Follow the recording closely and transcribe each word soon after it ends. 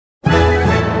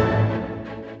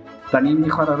Da ni'n mynd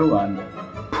i chwarae rwan,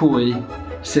 pwy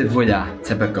sydd fwya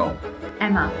tebygol?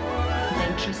 Emma,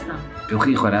 neu Trystan. Gewch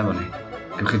chi chwarae efo ni.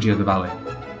 Gewch chi drio dyfalu.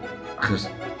 Achos,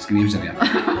 sgyn i'n syniad.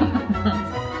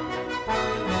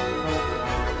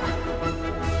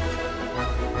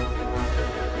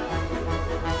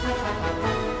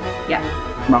 Ie.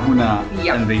 Mae hwnna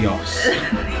yn ddios.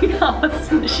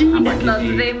 Ddios, machine yna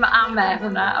ddim ame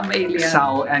hwnna am eiliad.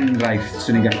 Sawl enghraifft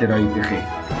swn i'n gallu rhoi i chi.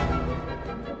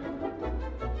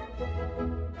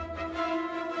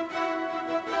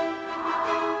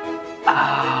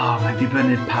 Mae'n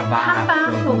dibynnu pa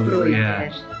fath o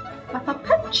frwydr. Fath o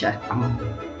puncher.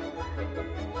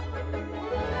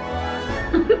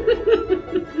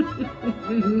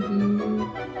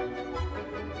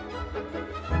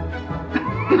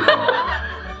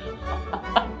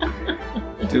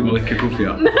 Dwi'n licio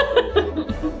cwffio.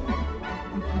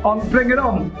 Ond bring it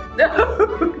on!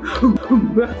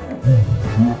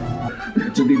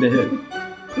 Dwi'n di hyn.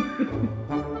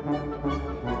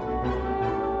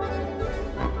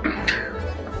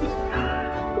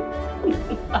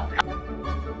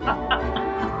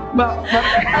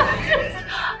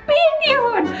 Be ydi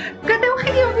hwn? Gadewch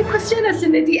chi ofyn cwestiynau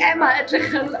sy'n ydi Emma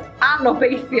edrych yn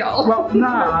anobeithiol. Wel,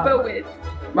 na. Bywyd.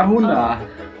 Mae hwnna...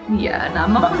 Ie, na,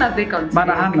 mae hwnna ddigon teg. Mae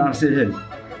yna hanner sydd hyn.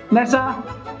 Nesa!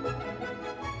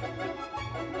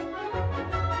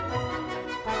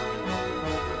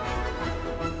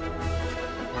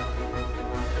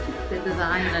 Bydd y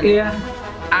ddau yn... Ie.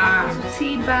 A...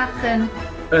 Ti bach yn...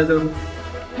 Ydw.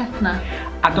 Pethna.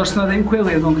 A dos na ddim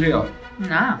cwylydd mewn crio?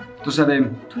 Na. Dos na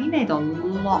ddim? Dwi'n neud o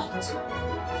lot.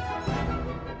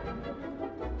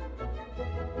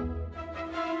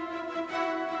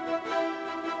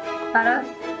 Barod?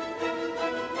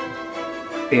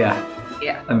 Ie.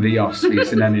 Ie. Yn ddios fi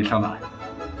sy'n ennill hwnna.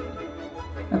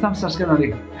 Nath amser sgynno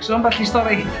ni. So'n bell i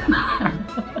stori.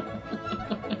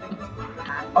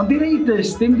 Ond di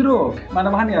reidus, dim drwg.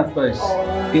 Mae'n amhaniaeth, boys.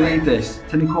 Di reidus.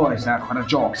 Tynnu coes a chwarae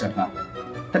jocs arna.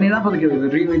 Da ni'n nabod y gilydd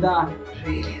yn rili dda.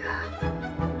 Rili dda.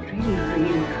 Rili,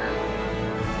 rili dda.